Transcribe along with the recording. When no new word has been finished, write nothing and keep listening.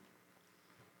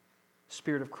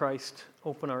Spirit of Christ,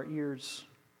 open our ears,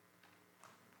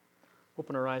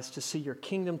 open our eyes to see your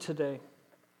kingdom today.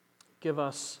 Give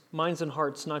us minds and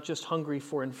hearts not just hungry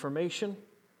for information,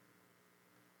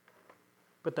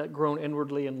 but that groan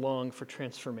inwardly and long for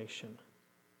transformation.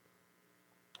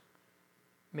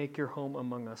 Make your home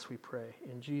among us, we pray.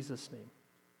 In Jesus' name,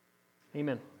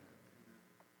 amen.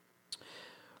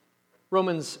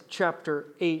 Romans chapter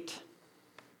 8.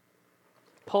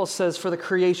 Paul says, "For the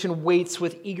creation waits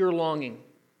with eager longing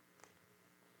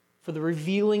for the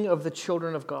revealing of the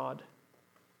children of God."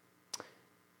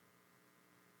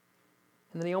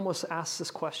 And then he almost asks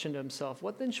this question to himself,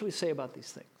 what then should we say about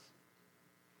these things?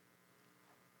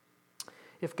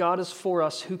 If God is for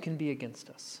us, who can be against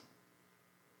us?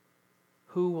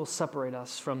 Who will separate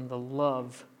us from the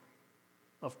love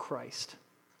of Christ?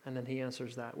 And then he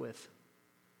answers that with,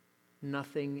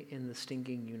 nothing in the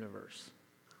stinking universe.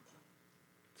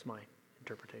 It's my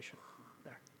interpretation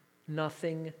there.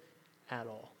 Nothing at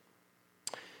all.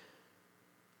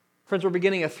 Friends, we're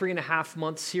beginning a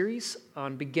 3.5-month series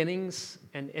on beginnings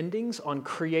and endings, on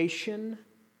creation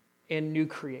and new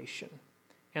creation.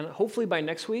 And hopefully by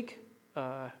next week,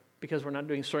 because we're not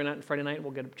doing story night and Friday night,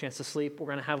 we'll get a chance to sleep. We're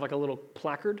going to have like a little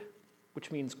placard,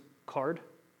 which means card,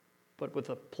 but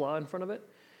with a pla in front of it.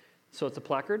 So it's a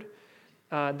placard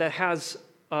that has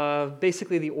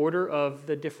basically the order of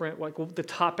the different, the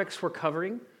topics we're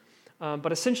covering.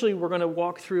 But essentially, we're going to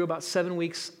walk through about 7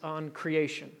 weeks on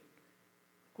creation.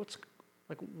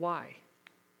 Why?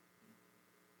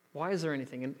 Why is there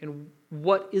anything? And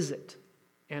what is it?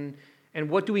 And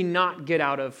what do we not get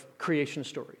out of creation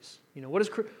stories? What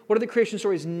are the creation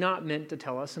stories not meant to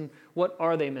tell us, and what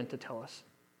are they meant to tell us?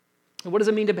 And what does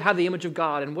it mean to have the image of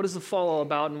God, and what is the fall all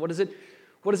about, and what does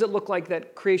it look like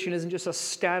that creation isn't just a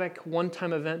static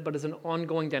one-time event, but is an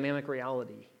ongoing dynamic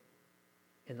reality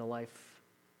in the life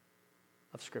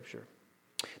of Scripture?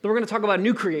 Then we're going to talk about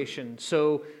new creation,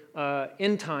 so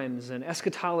end times and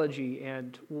eschatology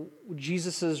and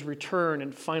Jesus' return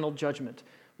and final judgment.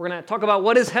 We're going to talk about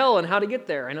what is hell and how to get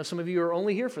there. I know some of you are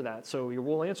only here for that, so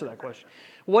we'll answer that question.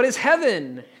 What is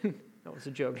heaven? That was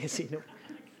a joke.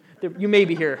 You may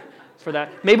be here for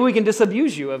that. Maybe we can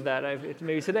disabuse you of that.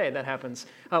 Maybe today that happens.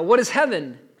 What is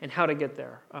heaven and how to get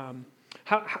there?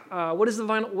 What is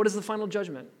the final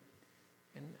judgment?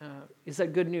 And is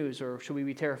that good news, or should we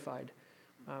be terrified?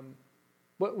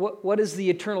 What is the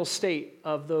eternal state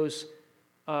of those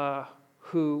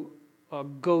who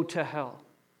go to hell?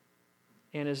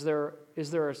 And is there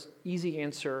an easy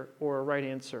answer or a right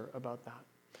answer about that?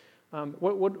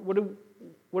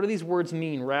 What do these words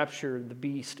mean? Rapture, the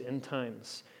beast, end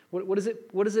times. What does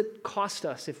it cost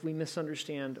us if we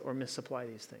misunderstand or misapply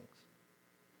these things?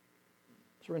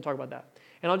 So we're going to talk about that.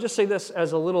 And I'll just say this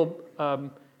as a little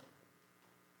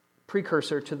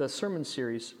precursor to the sermon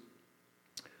series.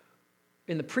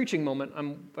 In the preaching moment,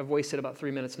 I've wasted about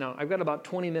 3 minutes now. I've got about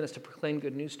 20 minutes to proclaim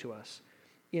good news to us.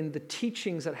 In the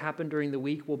teachings that happen during the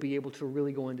week, we'll be able to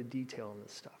really go into detail on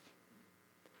this stuff.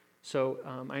 So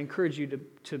I encourage you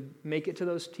to make it to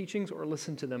those teachings or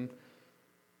listen to them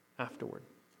afterward.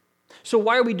 So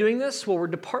why are we doing this? Well, we're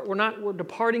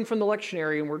departing from the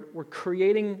lectionary, and we're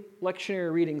creating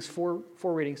lectionary readings, four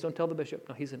readings. Don't tell the bishop.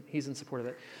 No, he's in support of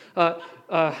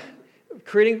it.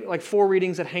 Creating like 4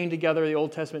 readings that hang together, the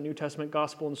Old Testament, New Testament,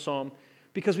 Gospel, and Psalm,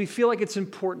 because we feel like it's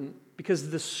important,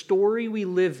 because the story we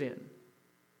live in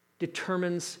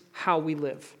determines how we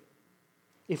live.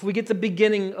 If we get the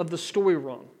beginning of the story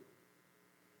wrong,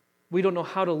 we don't know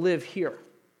how to live here.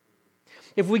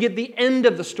 If we get the end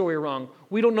of the story wrong,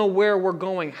 we don't know where we're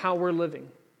going, how we're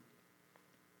living.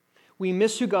 We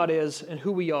miss who God is and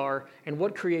who we are and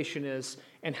what creation is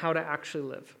and how to actually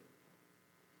live.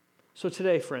 So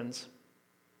today, friends,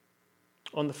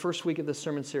 on the first week of this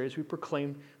sermon series, we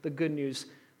proclaim the good news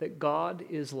that God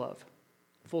is love.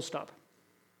 Full stop.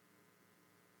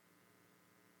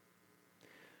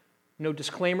 No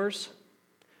disclaimers,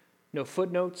 no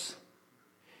footnotes,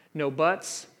 no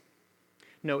buts,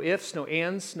 no ifs, no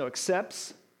ands, no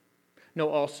excepts, no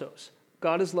alsos.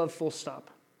 God is love, full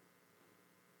stop.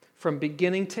 From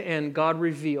beginning to end, God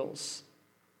reveals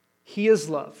He is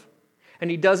love.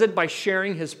 And He does it by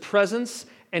sharing His presence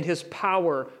and His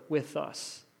power with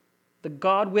us. The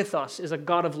God with us is a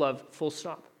God of love, full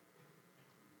stop.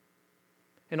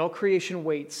 And all creation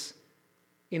waits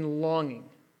in longing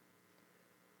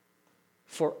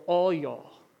for all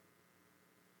y'all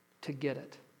to get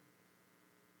it,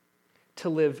 to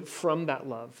live from that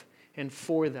love and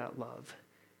for that love,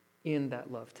 in that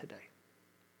love today.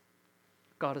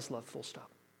 God is love, full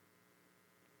stop.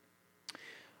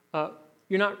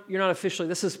 You're not officially,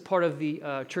 this is part of the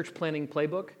church planning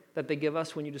playbook that they give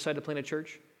us when you decide to plant a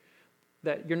church.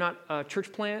 that you're not a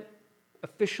church plant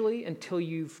officially until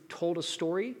you've told a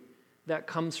story that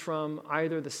comes from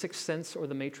either The Sixth Sense or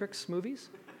The Matrix movies.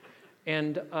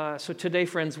 And so today,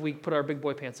 friends, we put our big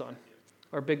boy pants on,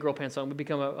 our big girl pants on. We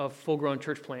become a full-grown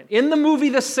church plant. In the movie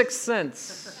The Sixth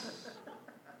Sense.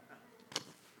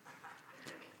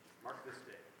 Mark this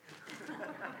day.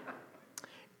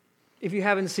 If you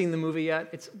haven't seen the movie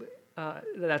yet,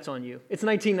 that's on you. It's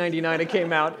 1999, it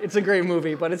came out. It's a great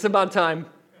movie, but it's about time.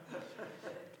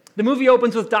 The movie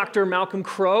opens with Dr. Malcolm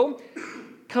Crowe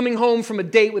coming home from a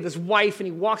date with his wife, and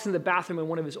he walks into the bathroom, and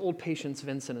one of his old patients,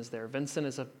 Vincent, is there. Vincent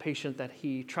is a patient that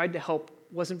he tried to help,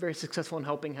 wasn't very successful in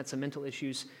helping, had some mental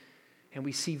issues, and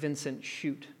we see Vincent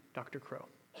shoot Dr. Crowe,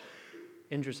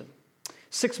 injures him.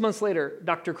 6 months later,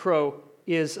 Dr. Crowe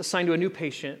is assigned to a new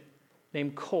patient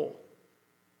named Cole,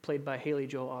 played by Haley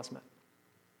Joel Osment.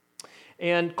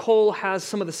 And Cole has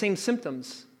some of the same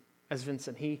symptoms as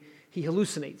Vincent. He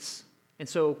hallucinates. And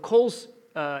so Cole's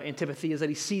antipathy is that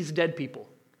he sees dead people,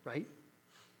 right?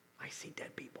 I see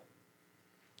dead people.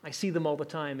 I see them all the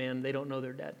time, and they don't know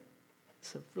they're dead.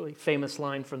 It's a really famous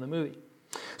line from the movie.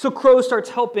 So Dr. Crowe starts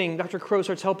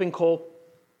helping Cole.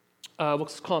 We'll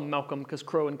call him Malcolm because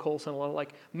Crowe and Cole sound a lot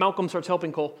alike. Malcolm starts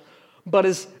helping Cole, but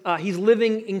he's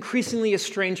living increasingly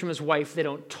estranged from his wife. They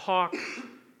don't talk.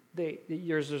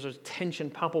 There's a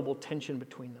palpable tension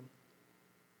between them.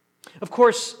 Of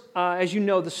course, as you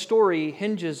know, the story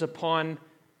hinges upon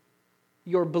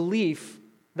your belief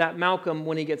that Malcolm,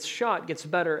 when he gets shot, gets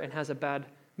better and has a bad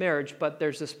marriage. But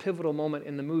there's this pivotal moment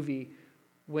in the movie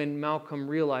when Malcolm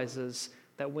realizes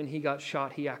that when he got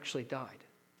shot, he actually died.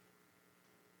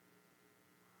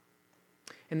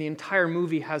 And the entire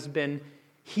movie has been,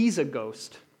 he's a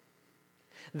ghost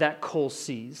that Cole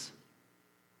sees.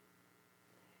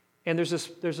 And there's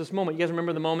this moment, you guys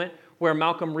remember the moment where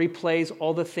Malcolm replays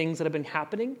all the things that have been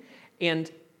happening and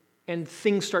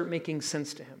things start making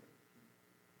sense to him.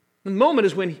 The moment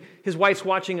is when his wife's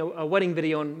watching a wedding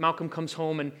video and Malcolm comes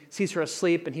home and sees her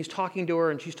asleep and he's talking to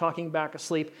her and she's talking back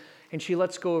asleep and she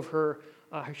lets go of her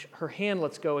hand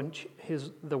lets go and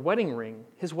his wedding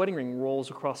ring rolls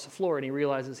across the floor and he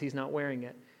realizes he's not wearing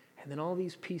it. And then all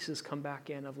these pieces come back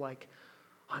in of like,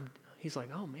 he's like,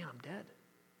 oh man, I'm dead.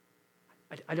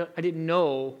 I didn't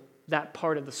know that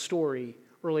part of the story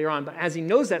earlier on, but as he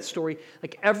knows that story,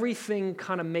 like everything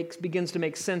kind of begins to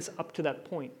make sense up to that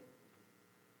point.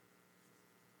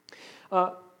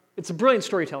 It's a brilliant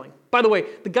storytelling. By the way,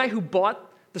 the guy who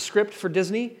bought the script for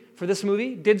Disney for this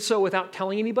movie did so without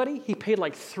telling anybody. He paid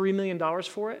like $3 million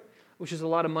for it, which is a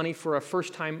lot of money for a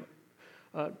first-time.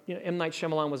 M. Night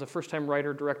Shyamalan was a first-time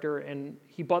writer, director, and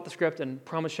he bought the script and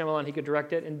promised Shyamalan he could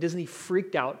direct it, and Disney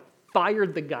freaked out,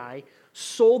 fired the guy,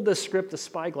 sold the script to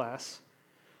Spyglass,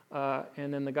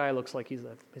 and then the guy looks like he's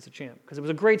a champ because it was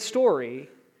a great story.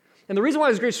 And the reason why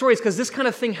it was a great story is because this kind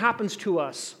of thing happens to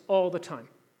us all the time.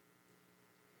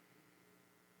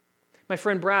 My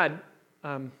friend Brad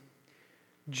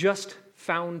just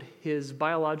found his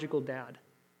biological dad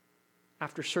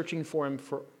after searching for him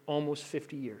for almost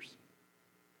 50 years.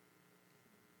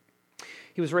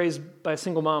 He was raised by a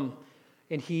single mom,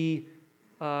 and she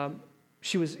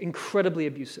was incredibly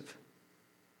abusive.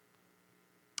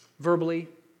 Verbally,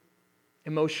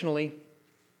 emotionally,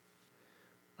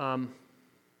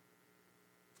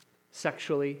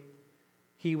 sexually.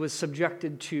 He was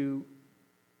subjected to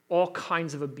all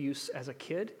kinds of abuse as a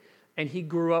kid, and he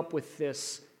grew up with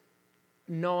this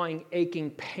gnawing,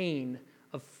 aching pain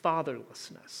of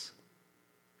fatherlessness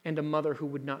and a mother who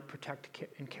would not protect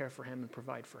and care for him and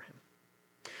provide for him.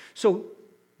 So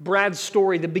Brad's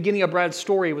story, the beginning of Brad's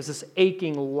story was this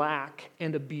aching lack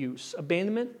and abuse,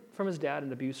 abandonment from his dad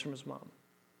and abuse from his mom.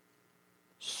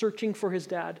 Searching for his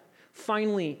dad,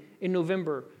 finally in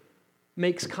November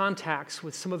makes contacts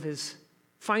with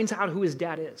finds out who his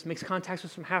dad is, makes contacts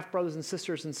with some half-brothers and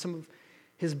sisters and some of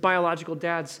his biological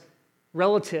dad's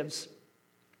relatives,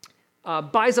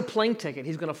 buys a plane ticket.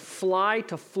 He's going to fly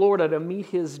to Florida to meet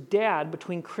his dad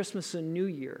between Christmas and New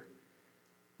Year.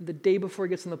 The day before he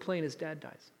gets on the plane, his dad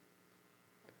dies.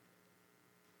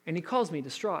 And he calls me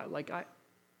distraught, like,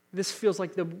 this feels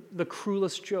like the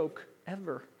cruelest joke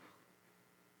ever.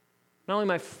 Not only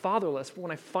am I fatherless, but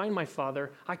when I find my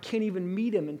father, I can't even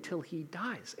meet him until he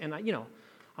dies. And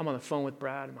I'm on the phone with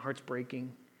Brad, and my heart's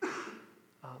breaking.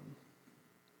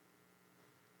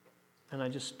 And I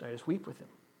just weep with him.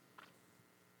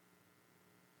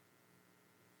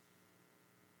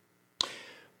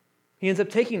 He ends up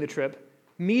taking the trip,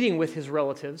 meeting with his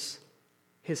relatives,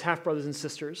 his half-brothers and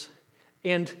sisters,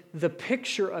 and the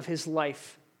picture of his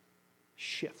life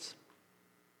shifts.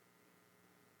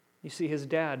 You see, his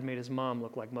dad made his mom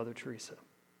look like Mother Teresa.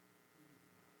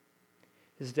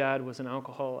 His dad was an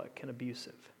alcoholic and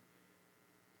abusive.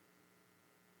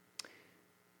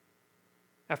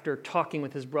 After talking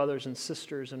with his brothers and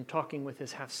sisters and talking with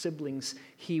his half-siblings,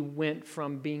 he went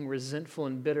from being resentful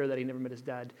and bitter that he never met his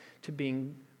dad to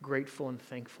being grateful and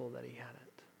thankful that he had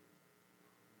it.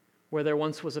 Where there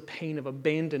once was a pain of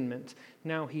abandonment,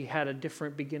 now he had a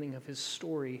different beginning of his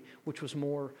story, which was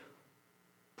more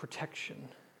protection.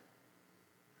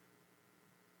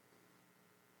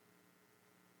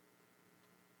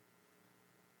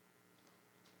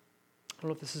 I don't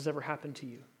know if this has ever happened to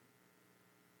you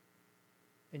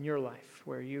in your life,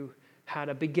 where you had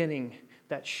a beginning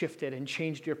that shifted and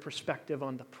changed your perspective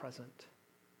on the present.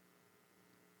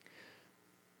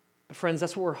 But friends,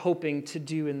 that's what we're hoping to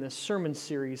do in this sermon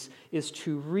series, is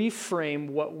to reframe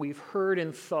what we've heard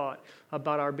and thought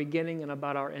about our beginning and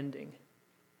about our ending.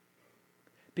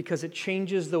 Because it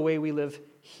changes the way we live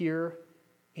here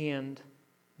and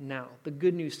now. The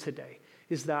good news today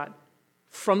is that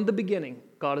from the beginning,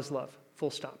 God is love, full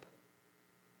stop.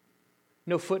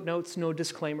 No footnotes, no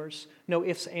disclaimers, no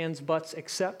ifs, ands, buts,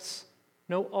 excepts,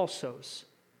 no alsos.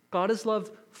 God is love,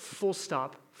 full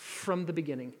stop, from the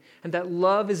beginning. And that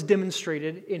love is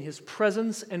demonstrated in His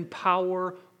presence and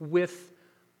power with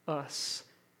us.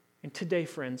 And today,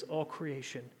 friends, all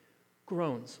creation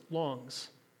groans, longs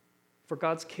for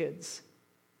God's kids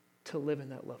to live in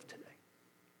that love today.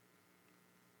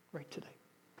 Right today.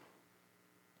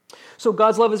 So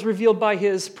God's love is revealed by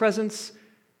His presence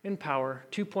and power.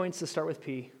 2 points to start with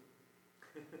P.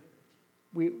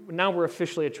 Now we're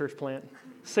officially a church plant.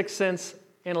 6 cents,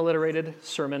 alliterated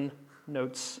sermon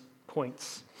notes,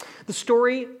 points. The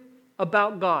story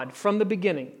about God from the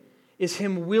beginning is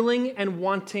Him willing and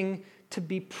wanting to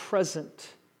be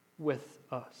present with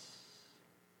us.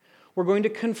 We're going to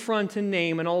confront and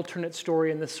name an alternate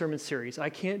story in this sermon series. I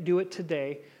can't do it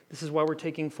today. This is why we're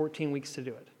taking 14 weeks to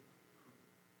do it.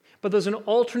 But there's an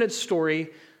alternate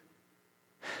story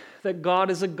that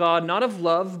God is a God not of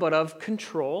love, but of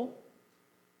control.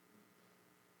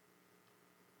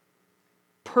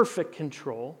 Perfect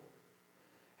control.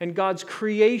 And God's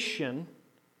creation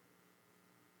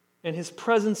and His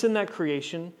presence in that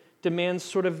creation demands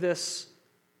sort of this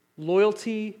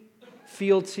loyalty,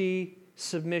 fealty,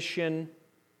 submission,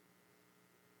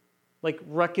 like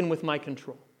reckon with my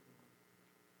control.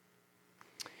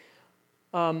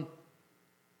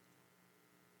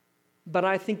 But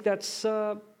I think that's,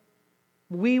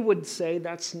 we would say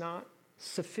that's not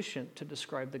sufficient to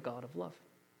describe the God of love.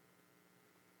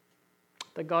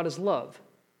 That God is love.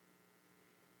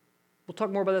 We'll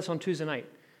talk more about this on Tuesday night.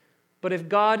 But if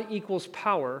God equals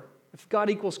power, if God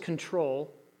equals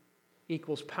control,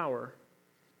 equals power,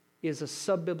 is a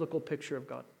sub-biblical picture of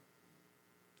God.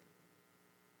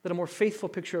 That a more faithful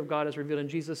picture of God is revealed in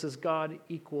Jesus as God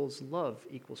equals love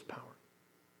equals power.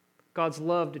 God's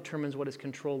love determines what His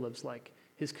control lives like.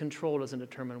 His control doesn't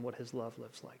determine what His love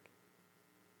lives like.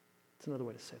 That's another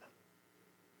way to say that.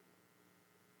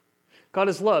 God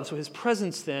is love, so His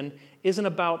presence then isn't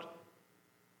about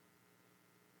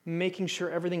making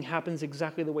sure everything happens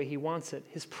exactly the way He wants it.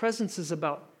 His presence is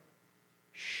about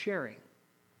sharing.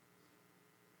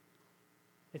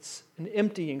 It's an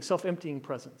emptying, self-emptying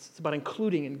presence. It's about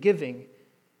including and giving.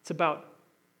 It's about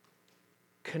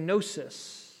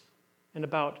kenosis and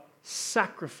about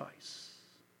sacrifice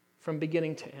from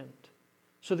beginning to end.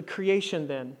 So the creation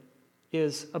then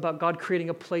is about God creating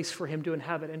a place for Him to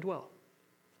inhabit and dwell.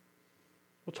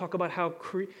 We'll talk about how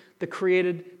the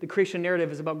creation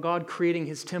narrative is about God creating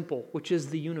His temple, which is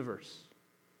the universe,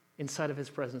 inside of His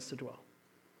presence to dwell.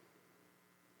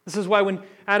 This is why when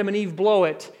Adam and Eve blow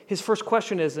it, his first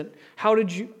question isn't,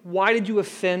 why did you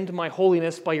offend my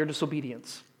holiness by your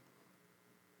disobedience?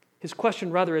 His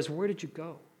question rather is, where did you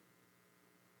go?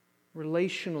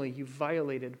 Relationally, you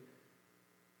violated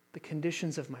the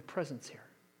conditions of my presence here.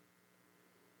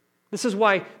 This is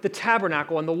why the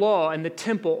tabernacle and the law and the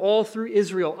temple, all through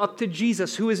Israel, up to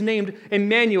Jesus, who is named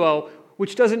Emmanuel,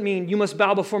 which doesn't mean you must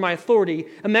bow before my authority.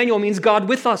 Emmanuel means God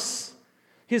with us.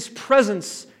 His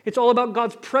presence, it's all about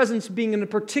God's presence being in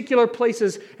particular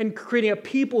places and creating a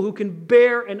people who can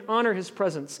bear and honor His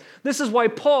presence. This is why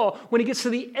Paul, when he gets to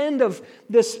the end of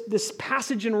this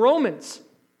passage in Romans,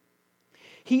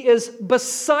 he is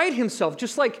beside himself,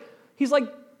 he's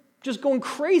just going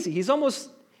crazy. He's almost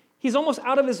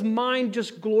out of his mind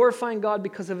just glorifying God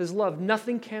because of His love.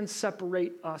 Nothing can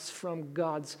separate us from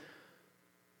God's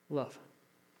love.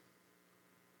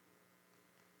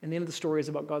 And the end of the story is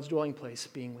about God's dwelling place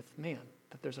being with man,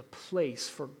 that there's a place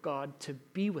for God to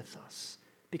be with us,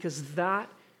 because that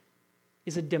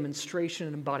is a demonstration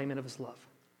and embodiment of His love.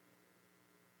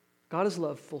 God is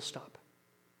love, full stop.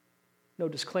 No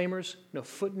disclaimers, no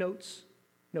footnotes,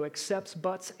 no excepts,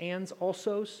 buts, ands,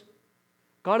 alsos.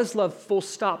 God is love, full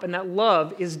stop, and that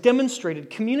love is demonstrated,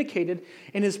 communicated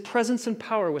in his presence and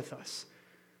power with us.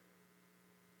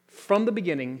 From the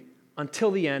beginning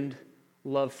until the end,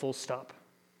 love, full stop.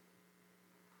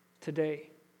 Today,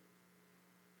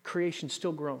 creation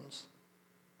still groans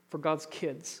for God's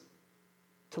kids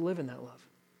to live in that love,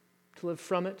 to live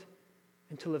from it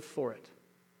and to live for it,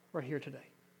 right here today.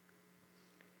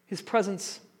 His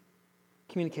presence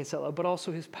communicates that love, but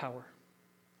also his power.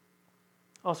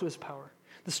 Also his power.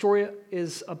 The story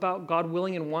is about God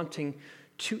willing and wanting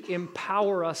to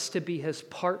empower us to be his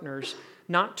partners,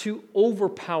 not to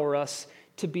overpower us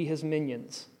to be his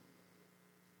minions.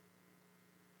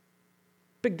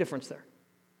 Big difference there.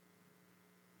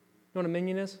 You know what a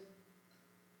minion is?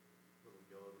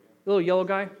 The little yellow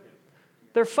guy.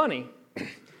 They're funny.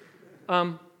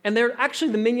 And they're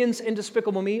actually, the minions in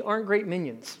Despicable Me aren't great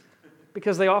minions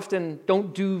because they often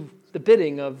don't do the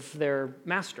bidding of their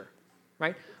master,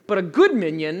 right? But a good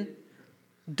minion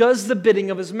does the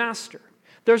bidding of his master.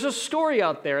 There's a story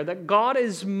out there that God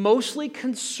is mostly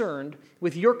concerned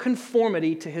with your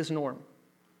conformity to his norm.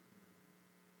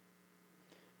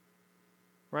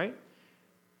 Right?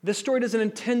 This story doesn't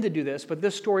intend to do this, but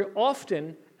this story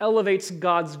often elevates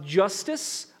God's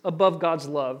justice above God's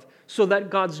love, so that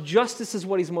God's justice is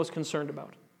what he's most concerned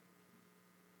about.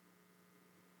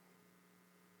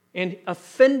 And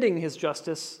offending his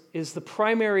justice is the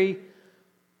primary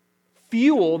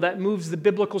fuel that moves the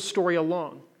biblical story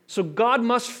along. So God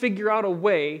must figure out a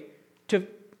way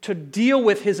to deal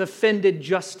with his offended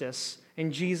justice,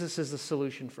 and Jesus is the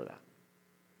solution for that.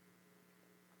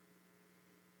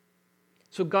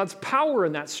 So God's power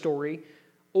in that story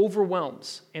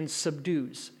overwhelms and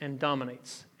subdues and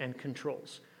dominates and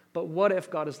controls. But what if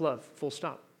God is love? Full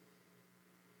stop.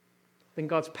 Then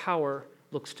God's power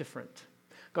looks different.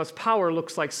 God's power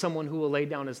looks like someone who will lay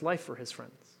down his life for his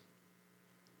friends.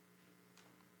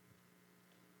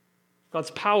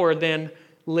 God's power then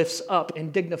lifts up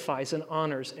and dignifies and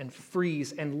honors and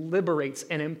frees and liberates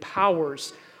and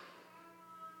empowers.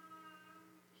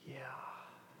 Yeah.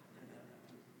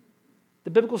 The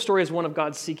biblical story is one of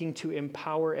God seeking to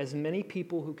empower as many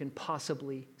people who can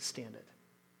possibly stand it.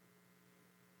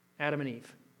 Adam and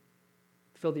Eve.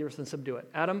 Fill the earth and subdue it.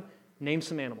 Adam, name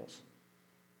some animals.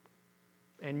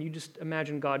 And you just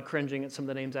imagine God cringing at some of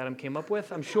the names Adam came up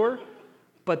with, I'm sure.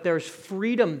 But there's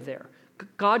freedom there.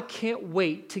 God can't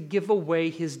wait to give away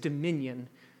his dominion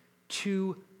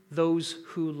to those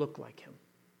who look like him.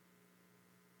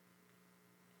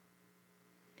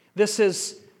 This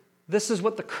is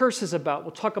what the curse is about.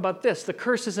 We'll talk about this. The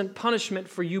curse isn't punishment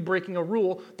for you breaking a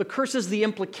rule. The curse is the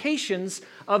implications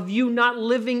of you not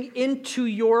living into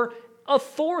your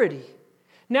authority.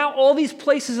 Now all these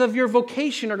places of your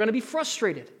vocation are going to be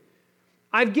frustrated.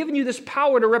 I've given you this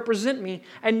power to represent me,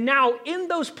 and now in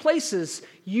those places,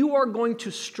 you are going to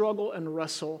struggle and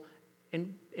wrestle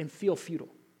and feel futile.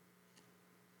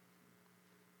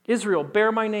 Israel,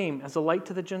 bear my name as a light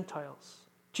to the Gentiles.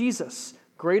 Jesus,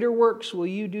 greater works will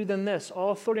you do than this.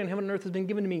 All authority on heaven and earth has been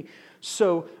given to me.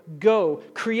 So go.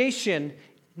 Creation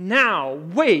now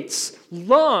waits,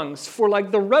 longs for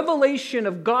like the revelation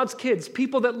of God's kids,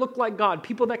 people that look like God,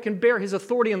 people that can bear his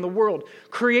authority in the world.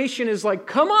 Creation is like,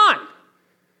 come on.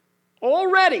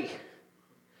 Already,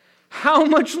 how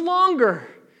much longer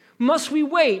must we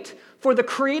wait for the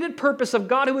created purpose of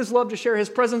God who is love to share his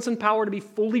presence and power to be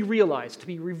fully realized, to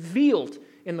be revealed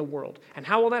in the world? And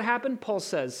how will that happen? Paul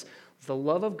says, the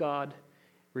love of God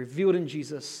revealed in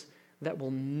Jesus that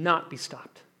will not be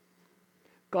stopped.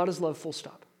 God is love, full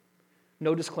stop.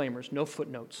 No disclaimers, no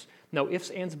footnotes, no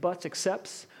ifs, ands, buts,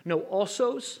 excepts, no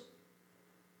alsos.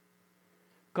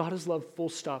 God is love, full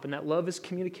stop, and that love is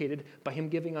communicated by him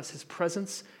giving us his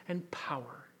presence and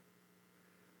power.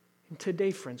 And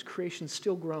today, friends, creation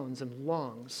still groans and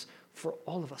longs for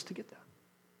all of us to get that.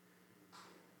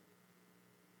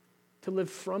 To live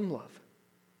from love,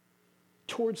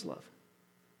 towards love,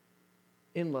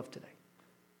 in love today.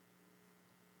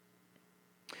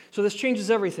 So this changes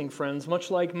everything, friends.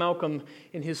 Much like Malcolm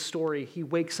in his story, he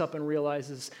wakes up and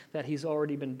realizes that he's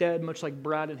already been dead. Much like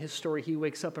Brad in his story, he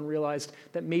wakes up and realized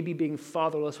that maybe being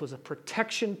fatherless was a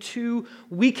protection too.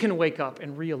 We can wake up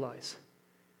and realize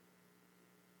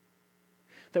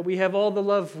that we have all the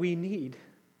love we need.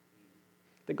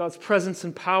 That God's presence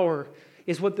and power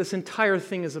is what this entire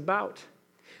thing is about.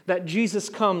 That Jesus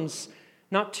comes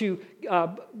not to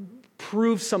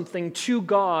prove something to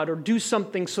God or do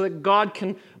something so that God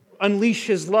can unleash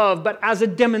his love, but as a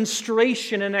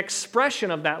demonstration and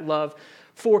expression of that love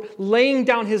for laying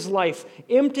down his life,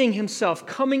 emptying himself,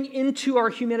 coming into our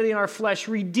humanity and our flesh,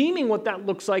 redeeming what that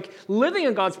looks like, living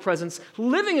in God's presence,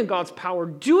 living in God's power,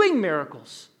 doing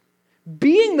miracles,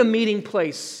 being the meeting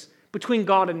place between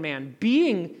God and man,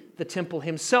 being the temple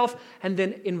himself, and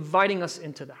then inviting us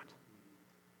into that.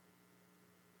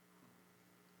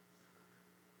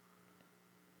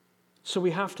 So we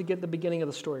have to get the beginning of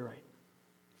the story right.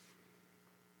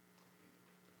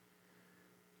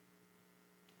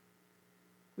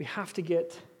 We have to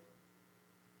get...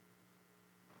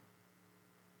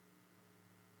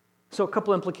 So a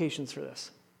couple implications for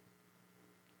this.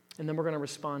 And then we're going to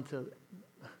respond to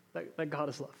that God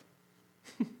is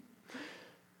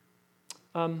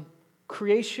love.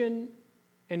 Creation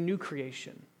and new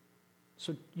creation.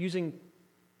 So using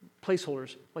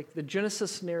placeholders, like the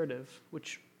Genesis narrative,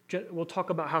 which we'll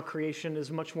talk about how creation is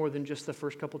much more than just the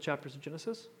first couple chapters of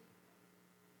Genesis.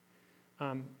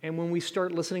 And when we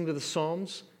start listening to the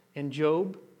Psalms and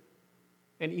Job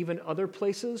and even other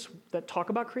places that talk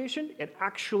about creation, it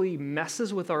actually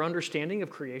messes with our understanding of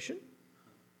creation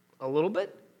a little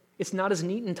bit. It's not as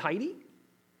neat and tidy.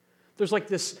 There's like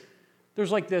this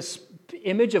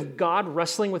image of God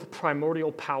wrestling with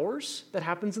primordial powers that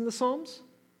happens in the Psalms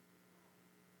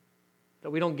that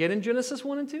we don't get in Genesis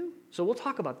 1 and 2. So we'll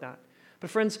talk about that.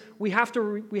 But friends, we have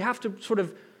to sort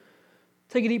of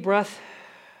take a deep breath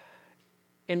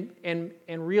and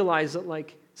realize that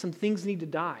like some things need to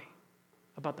die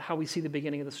about how we see the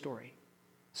beginning of the story.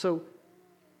 So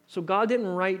God didn't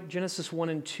write Genesis 1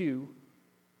 and 2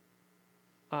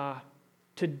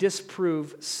 to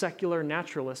disprove secular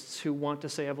naturalists who want to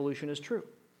say evolution is true.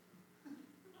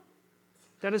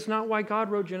 That is not why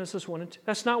God wrote Genesis 1 and 2.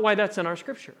 That's not why that's in our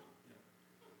scripture.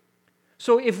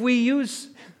 So if we use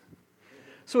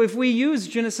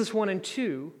Genesis 1 and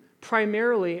 2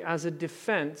 primarily as a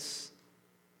defense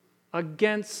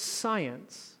against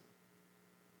science,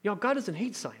 y'all, God doesn't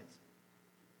hate science.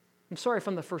 I'm sorry if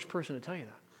I'm the first person to tell you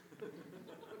that.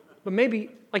 But maybe,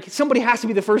 like, somebody has to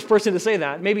be the first person to say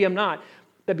that. Maybe I'm not.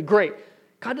 That'd be great.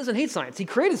 God doesn't hate science. He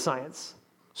created science.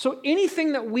 So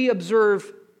anything that we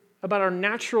observe about our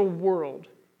natural world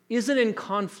isn't in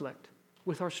conflict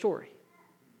with our story.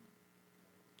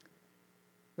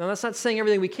 Now, that's not saying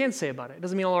everything we can say about it. It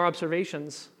doesn't mean all our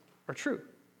observations are true.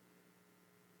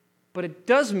 But it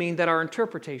does mean that our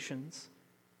interpretations,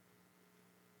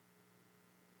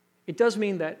 it does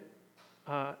mean that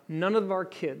none of our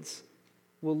kids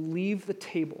will leave the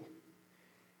table,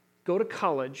 go to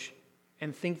college,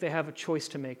 and think they have a choice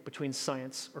to make between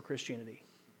science or Christianity.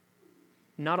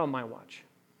 Not on my watch.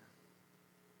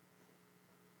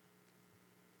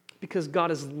 Because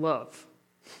God is love.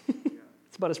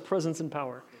 It's about his presence and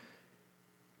power.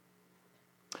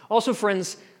 Also,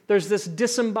 friends, there's this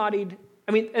disembodied,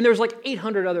 and there's like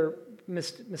 800 other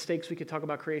mistakes we could talk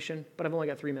about creation, but I've only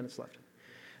got 3 minutes left.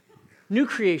 New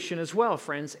creation as well,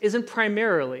 friends, isn't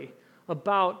primarily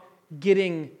about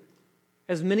getting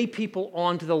as many people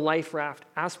onto the life raft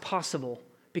as possible,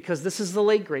 because this is the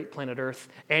late great planet Earth,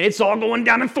 and it's all going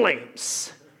down in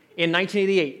flames in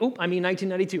 1988.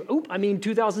 1992.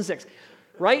 2006.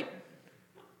 Right?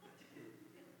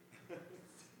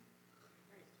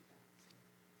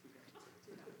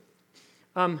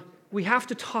 We have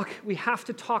to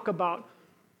talk about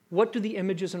what do the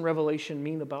images in Revelation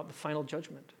mean about the final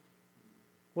judgment?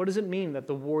 What does it mean that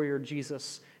the warrior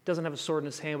Jesus doesn't have a sword in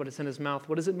his hand, but it's in his mouth?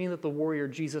 What does it mean that the warrior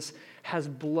Jesus has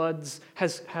robes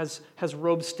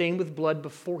stained with blood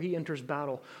before he enters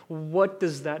battle? What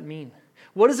does that mean?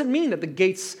 What does it mean that the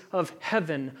gates of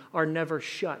heaven are never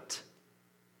shut?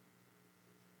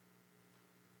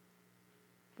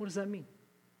 What does that mean?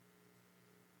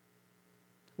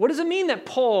 What does it mean that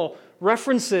Paul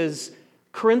references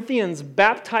Corinthians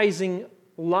baptizing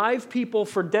live people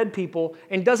for dead people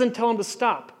and doesn't tell them to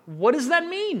stop? What does that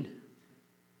mean?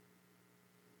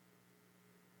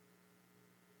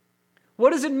 What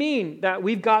does it mean that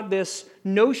we've got this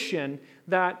notion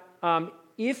that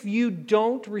if you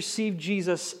don't receive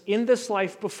Jesus in this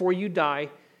life before you die,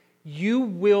 you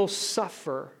will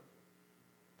suffer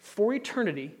for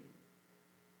eternity,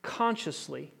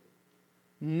 consciously,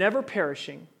 never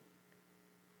perishing,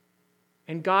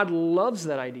 and God loves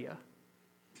that idea,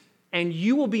 and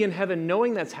you will be in heaven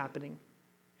knowing that's happening,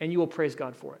 and you will praise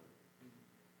God for it.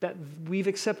 That we've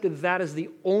accepted that as the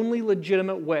only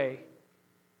legitimate way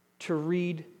to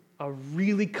read a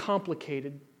really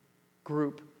complicated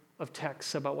group of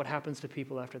texts about what happens to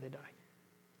people after they die.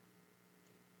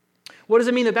 What does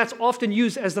it mean that that's often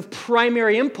used as the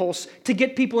primary impulse to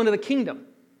get people into the kingdom?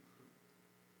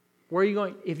 Where are you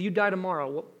going? If you die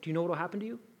tomorrow, do you know what will happen to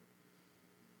you?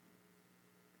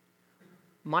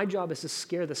 My job is to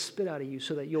scare the spit out of you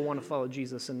so that you'll want to follow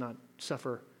Jesus and not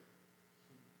suffer.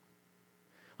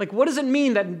 Like, what does it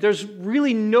mean that there's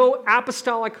really no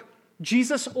apostolic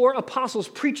Jesus or apostles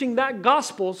preaching that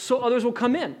gospel so others will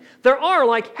come in? There are,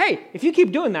 like, hey, if you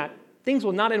keep doing that, things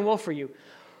will not end well for you.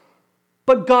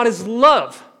 But God is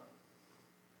love,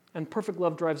 and perfect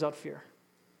love drives out fear.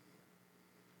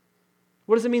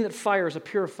 What does it mean that fire is a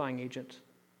purifying agent?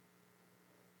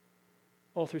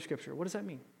 All through Scripture. What does that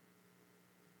mean?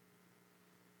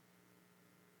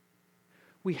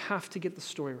 We have to get the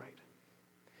story right.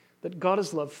 That God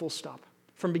is love, full stop.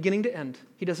 From beginning to end.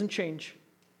 He doesn't change.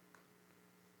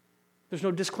 There's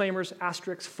no disclaimers,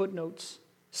 asterisks, footnotes,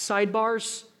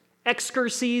 sidebars,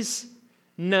 excurses,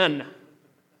 none.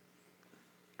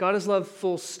 God is love,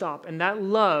 full stop. And that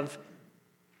love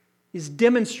is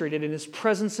demonstrated in his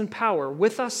presence and power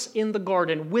with us in the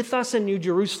garden, with us in New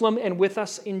Jerusalem, and with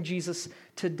us in Jesus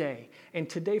today. And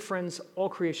today, friends, all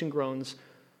creation groans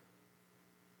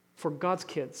for God's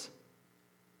kids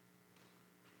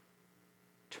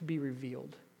to be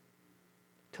revealed,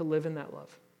 to live in that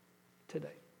love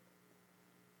today.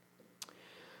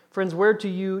 Friends, where do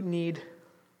you need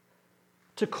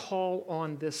to call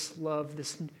on this love,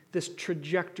 this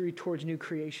trajectory towards new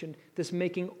creation, this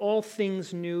making all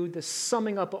things new, this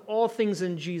summing up of all things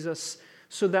in Jesus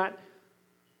so that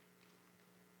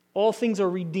all things are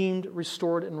redeemed,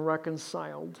 restored, and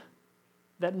reconciled,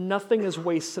 that nothing is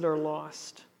wasted or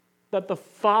lost, that the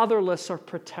fatherless are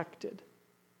protected,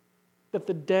 that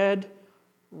the dead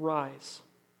rise,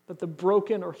 that the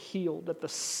broken are healed, that the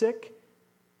sick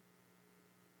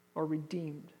are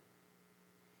redeemed?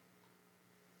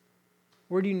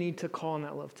 Where do you need to call on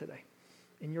that love today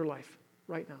in your life,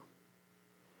 right now?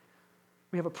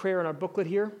 We have a prayer in our booklet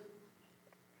here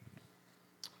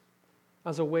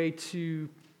as a way to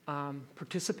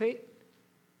participate,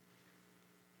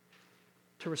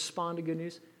 to respond to good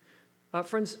news.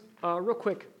 Friends, real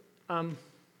quick,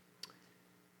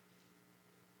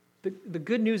 the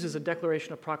good news is a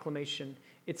declaration, a proclamation.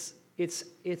 It's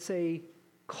a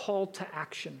call to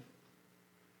action.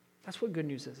 That's what good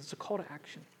news is. It's a call to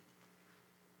action.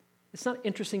 It's not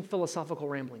interesting philosophical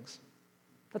ramblings.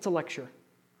 That's a lecture.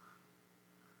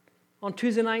 On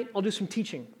Tuesday night, I'll do some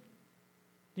teaching.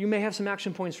 You may have some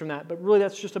action points from that, but really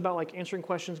that's just about like answering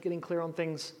questions, getting clear on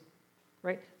things,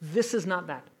 right? This is not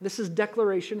that. This is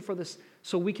declaration for this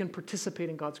so we can participate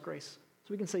in God's grace.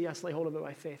 So we can say, yes, lay hold of it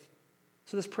by faith.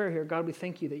 So this prayer here, God, we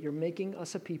thank you that you're making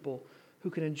us a people who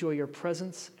can enjoy your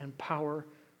presence and power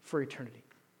for eternity.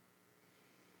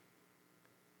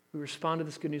 We respond to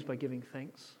this good news by giving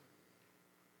thanks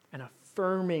and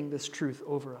affirming this truth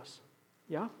over us.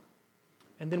 Yeah?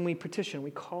 And then we petition,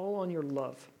 we call on your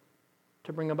love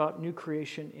to bring about new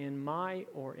creation in my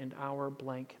or in our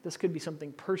blank. This could be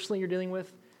something personally you're dealing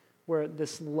with, where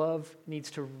this love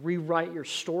needs to rewrite your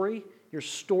story. Your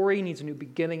story needs a new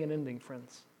beginning and ending,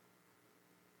 friends.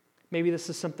 Maybe this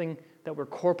is something that we're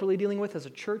corporately dealing with as a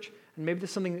church, and maybe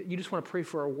this is something that you just want to pray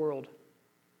for our world,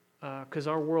 because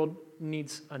our world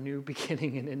needs a new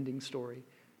beginning and ending story.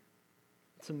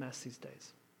 It's a mess these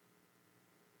days.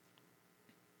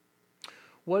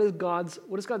 What is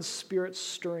God's Spirit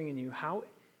stirring in you?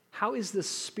 How is the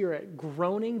Spirit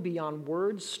groaning beyond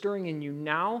words, stirring in you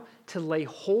now to lay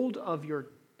hold of your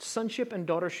sonship and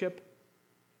daughtership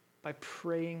by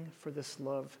praying for this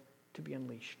love to be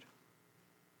unleashed?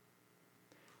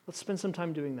 Let's spend some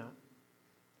time doing that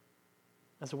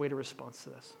as a way to respond to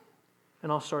this.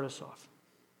 And I'll start us off.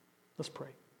 Let's pray.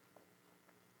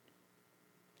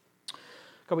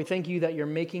 God, we thank you that you're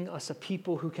making us a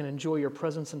people who can enjoy your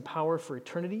presence and power for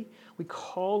eternity. We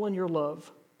call on your love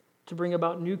to bring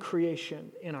about new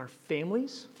creation in our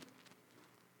families,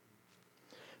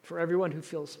 for everyone who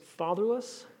feels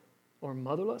fatherless or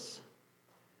motherless,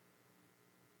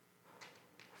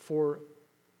 for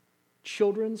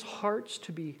children's hearts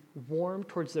to be warm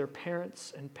towards their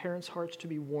parents and parents' hearts to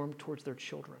be warm towards their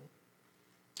children.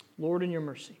 Lord, in your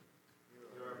mercy,